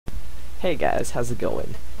Hey guys, how's it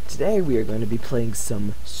going? Today we are going to be playing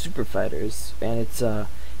some Superfighters, and it's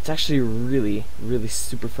actually a really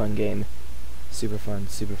super fun game. Super fun,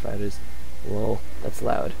 Superfighters. Lol, that's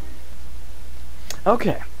loud.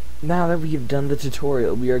 Okay, now that we've done the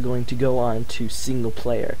tutorial, we are going to go on to single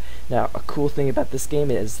player. Now, a cool thing about this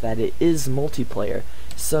game is that it is multiplayer,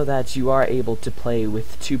 so that you are able to play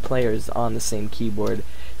with two players on the same keyboard.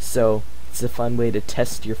 So it's a fun way to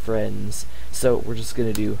test your friends. So we're just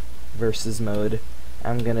gonna do versus mode.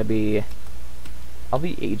 I'll be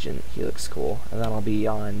agent, he looks cool, and then I'll be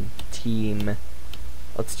on team.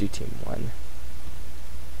 Let's do team 1.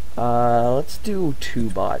 Let's do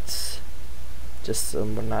 2 bots, just so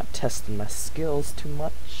we're not testing my skills too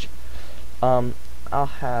much. I'll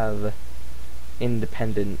have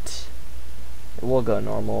independent, we'll go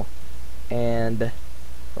normal, and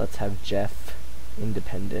let's have Jeff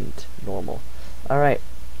independent normal. Alright,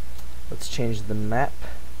 let's change the map.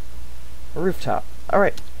 Rooftop.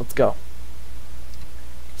 Alright, let's go.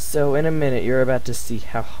 So in a minute you're about to see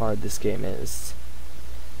how hard this game is.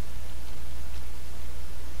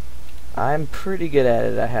 I'm pretty good at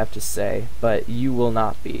it, I have to say, but you will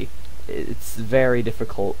not be. It's very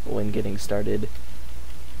difficult when getting started.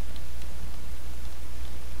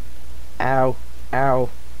 Ow, ow,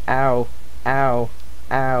 ow, ow,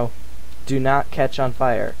 ow. Do not catch on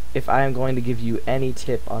fire. If I am going to give you any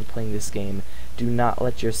tip on playing this game, do not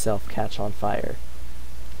let yourself catch on fire.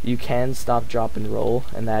 You can stop, drop, and roll,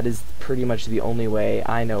 and that is pretty much the only way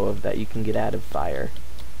I know of that you can get out of fire.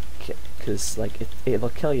 Because, like, it'll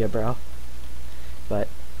kill you, bro. But,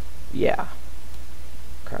 yeah.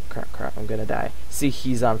 Crap, I'm gonna die. See,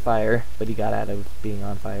 he's on fire, but he got out of being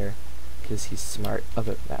on fire. Because he's smart. Oh,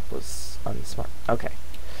 but that was unsmart. Okay.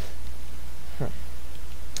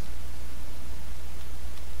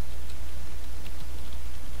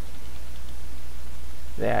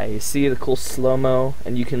 Yeah, you see the cool slow-mo,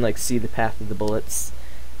 and you can like see the path of the bullets.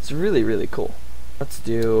 It's really cool. Let's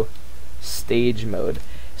do stage mode.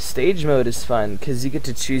 Stage mode is fun because you get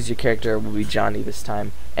to choose your character. Will be Johnny this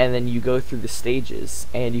time, and then you go through the stages,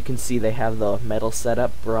 and you can see they have the metal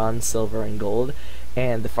setup: bronze, silver, and gold.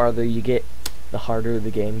 And the farther you get, the harder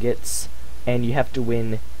the game gets, and you have to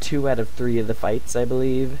win 2 out of 3 of the fights, I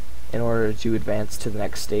believe, in order to advance to the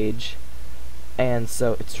next stage. And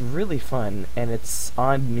so it's really fun, and it's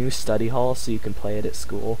on new study hall, so you can play it at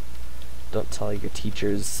school. Don't tell your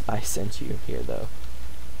teachers I sent you here, though.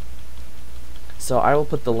 So I will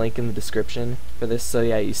put the link in the description for this. So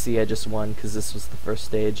yeah, you see I just won because this was the first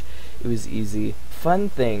stage. It was easy. Fun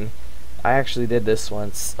thing, I actually did this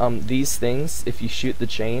once. These things, if you shoot the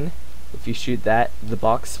chain, if you shoot that, the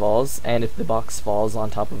box falls, and if the box falls on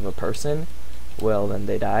top of a person, well, then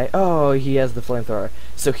they die. Oh, he has the flamethrower.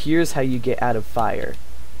 So here's how you get out of fire.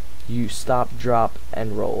 You stop, drop,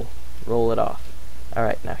 and roll. Roll it off.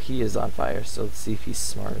 Alright, now he is on fire, so let's see if he's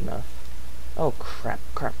smart enough. Oh, crap.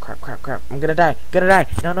 I'm gonna die.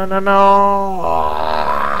 No.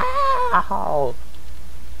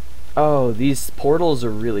 Oh, these portals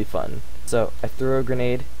are really fun. So I throw a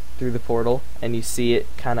grenade through the portal, and you see it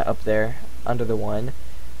kind of up there under the one,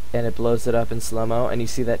 and it blows it up in slow-mo, and you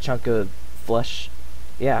see that chunk of flesh.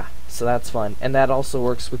 Yeah, so that's fun. And that also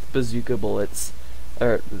works with bazooka bullets,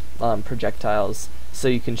 or projectiles. So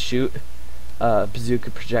you can shoot a bazooka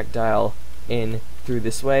projectile in through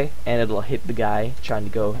this way, and it'll hit the guy trying to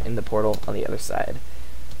go in the portal on the other side.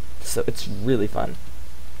 So it's really fun.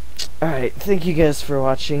 Alright, thank you guys for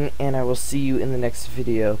watching, and I will see you in the next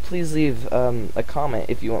video. Please leave a comment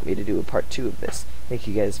if you want me to do a part 2 of this. Thank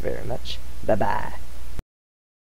you guys very much. Bye-bye.